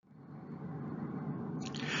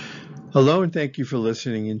Hello, and thank you for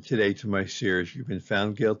listening in today to my series, You've Been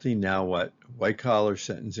Found Guilty, Now What? White Collar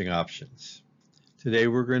Sentencing Options. Today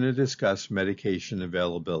we're going to discuss medication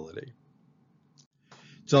availability.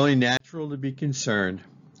 It's only natural to be concerned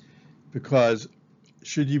because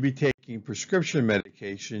should you be taking prescription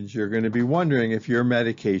medications, you're going to be wondering if your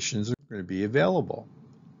medications are going to be available.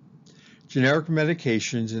 Generic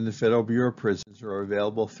medications in the Federal Bureau of Prisons are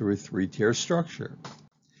available through a three-tier structure.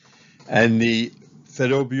 And the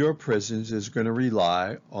Federal Bureau of Prisons is going to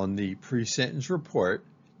rely on the pre-sentence report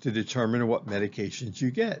to determine what medications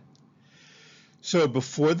you get. So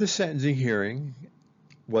before the sentencing hearing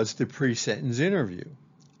was the pre-sentence interview.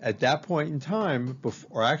 At that point in time,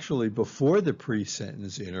 before the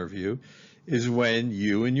pre-sentence interview, is when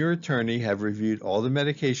you and your attorney have reviewed all the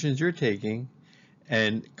medications you're taking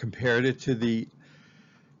and compared it to the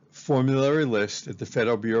formulary list that the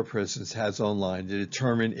Federal Bureau of Prisons has online to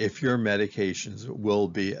determine if your medications will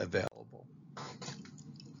be available.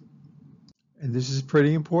 And this is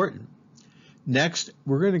pretty important. Next,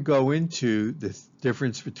 we're going to go into the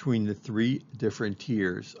difference between the three different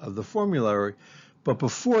tiers of the formulary. But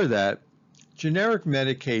before that, generic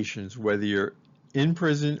medications, whether you're in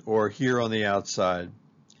prison or here on the outside,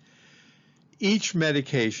 each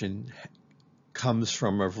medication comes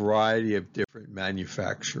from a variety of different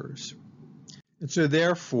manufacturers. And so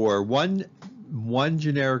therefore, one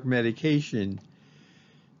generic medication,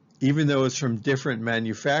 even though it's from different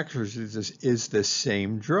manufacturers, is the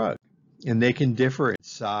same drug. And they can differ in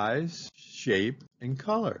size, shape, and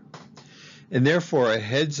color. And therefore, a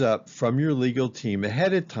heads up from your legal team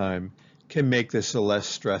ahead of time can make this a less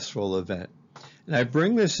stressful event. And I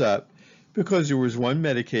bring this up because there was one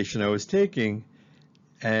medication I was taking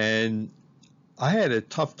and I had a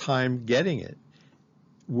tough time getting it.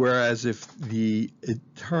 Whereas if the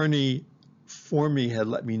attorney for me had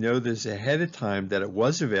let me know this ahead of time that it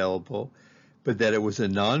was available, but that it was a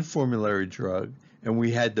non-formulary drug, and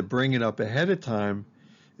we had to bring it up ahead of time,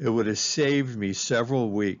 it would have saved me several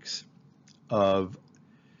weeks of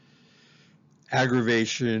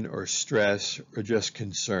aggravation or stress or just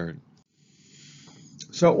concern.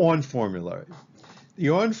 So on formulary. The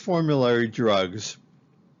on-formulary drugs,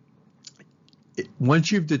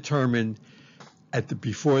 once you've determined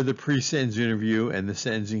before the pre-sentence interview and the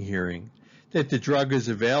sentencing hearing that the drug is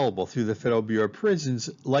available through the Federal Bureau of Prisons,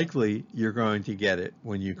 likely you're going to get it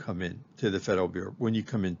when you come in to the Federal Bureau, when you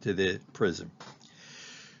come into the prison.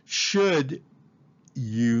 Should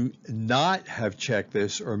you not have checked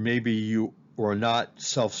this, or maybe you are not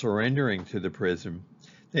self-surrendering to the prison,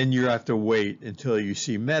 then you have to wait until you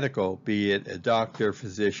see medical, be it a doctor,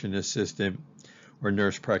 physician assistant, or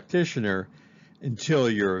nurse practitioner, until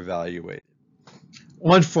you're evaluated.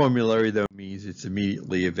 On formulary, though, means it's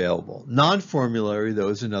immediately available. Non-formulary, though,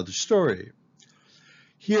 is another story.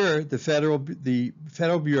 Here, the Federal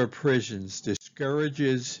Bureau of Prisons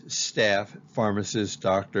discourages staff, pharmacists,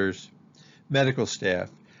 doctors, medical staff,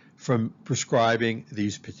 from prescribing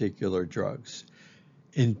these particular drugs.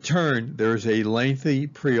 In turn, there's a lengthy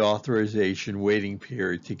pre-authorization waiting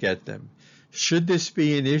period to get them. Should this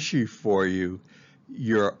be an issue for you,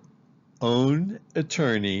 your own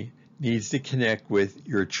attorney needs to connect with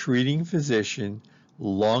your treating physician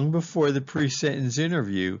long before the pre-sentence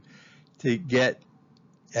interview to get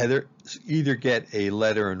either get a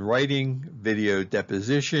letter in writing, video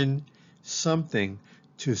deposition, something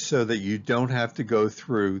so that you don't have to go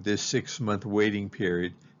through this 6-month waiting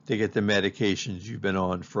period to get the medications you've been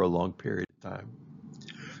on for a long period of time.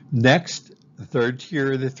 Next, the third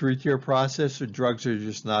tier of the three-tier process, the drugs are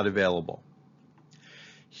just not available.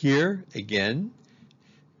 Here, again,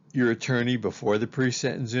 your attorney before the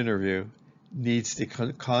pre-sentence interview needs to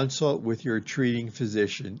consult with your treating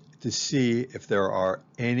physician to see if there are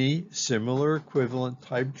any similar equivalent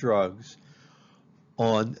type drugs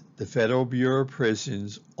on the Federal Bureau of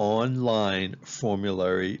Prisons online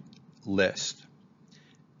formulary list.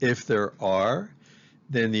 If there are,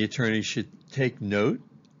 then the attorney should take note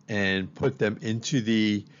and put them into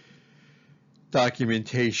the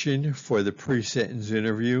documentation for the pre-sentence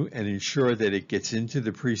interview and ensure that it gets into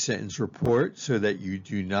the pre-sentence report so that you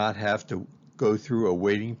do not have to go through a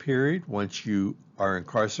waiting period once you are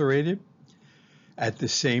incarcerated. At the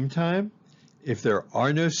same time, if there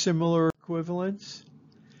are no similar equivalents,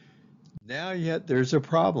 now yet there's a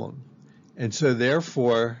problem. And so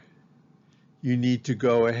therefore, you need to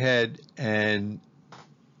go ahead and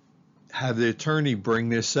have the attorney bring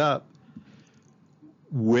this up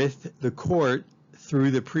with the court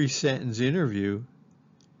through the pre-sentence interview,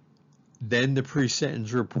 then the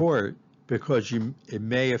pre-sentence report, because it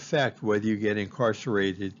may affect whether you get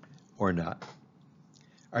incarcerated or not.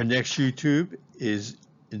 Our next YouTube is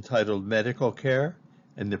entitled Medical Care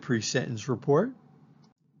and the Pre-Sentence Report.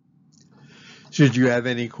 Should you have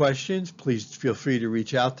any questions, please feel free to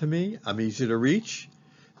reach out to me. I'm easy to reach.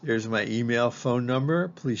 There's my email, phone number.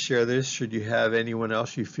 Please share this should you have anyone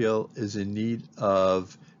else you feel is in need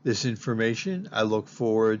of this information. I look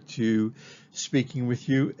forward to speaking with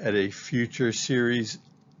you at a future series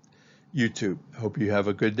YouTube. Hope you have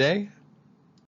a good day.